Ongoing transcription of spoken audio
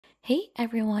Hey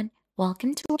everyone,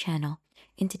 welcome to our channel.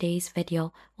 In today's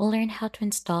video, we'll learn how to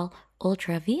install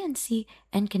UltraVNC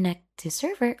and connect to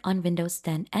server on Windows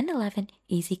 10 and 11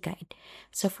 Easy Guide.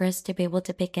 So for us to be able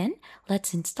to begin,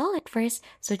 let's install it first.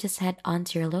 So just head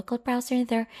onto your local browser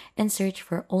there and search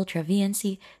for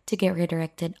UltraVNC to get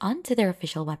redirected onto their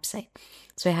official website.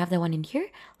 So I have the one in here.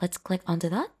 Let's click onto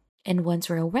that. And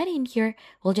once we're already in here,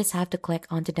 we'll just have to click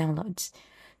onto downloads.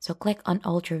 So click on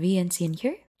UltraVNC in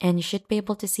here and you should be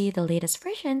able to see the latest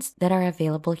versions that are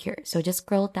available here. So just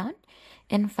scroll down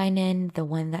and find in the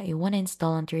one that you want to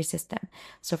install onto your system.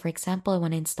 So for example, I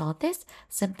want to install this,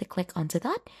 simply click onto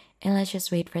that and let's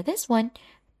just wait for this one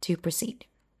to proceed.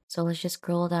 So let's just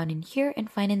scroll down in here and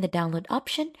find in the download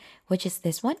option, which is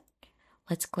this one.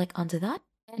 Let's click onto that.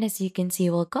 And as you can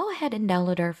see, we'll go ahead and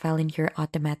download our file in here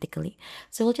automatically.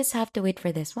 So we'll just have to wait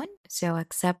for this one. So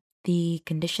accept the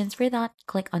conditions for that,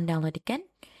 click on download again,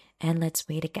 and let's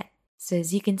wait again. So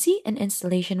as you can see, an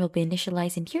installation will be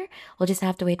initialized in here. We'll just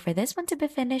have to wait for this one to be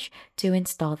finished to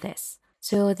install this.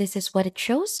 So this is what it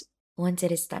shows once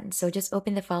it is done. So just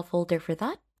open the file folder for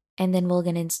that. And then we're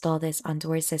going to install this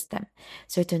onto our system.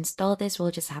 So to install this, we'll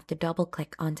just have to double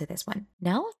click onto this one.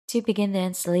 Now, to begin the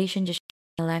installation, just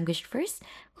the language first,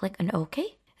 click on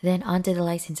OK. Then onto the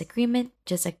license agreement,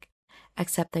 just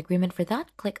accept the agreement for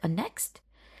that, click on next.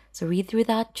 So read through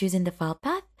that, choosing the file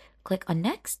path, click on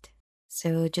next.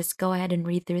 So just go ahead and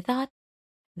read through that.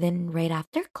 Then right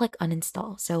after, click on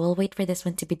install. So we'll wait for this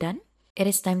one to be done. It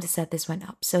is time to set this one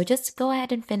up. So just go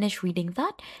ahead and finish reading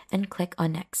that and click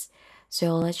on next.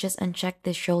 So let's just uncheck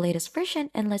the show latest version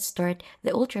and let's start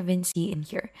the UltraVNC in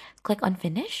here. Click on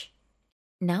finish.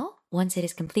 Now, once it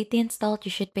is completely installed,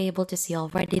 you should be able to see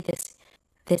already this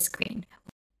screen.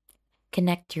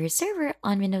 Connect to your server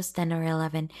on Windows 10 or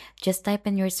 11. Just type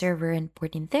in your server and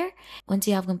port in there. Once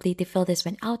you have completely filled this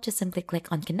one out, just simply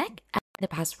click on connect, add the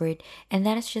password, and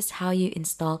that is just how you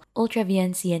install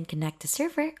UltraVNC and connect to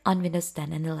server on Windows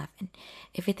 10 and 11.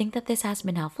 If you think that this has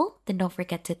been helpful, then don't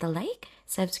forget to hit the like,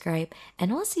 subscribe,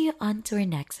 and we'll see you on to our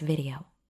next video.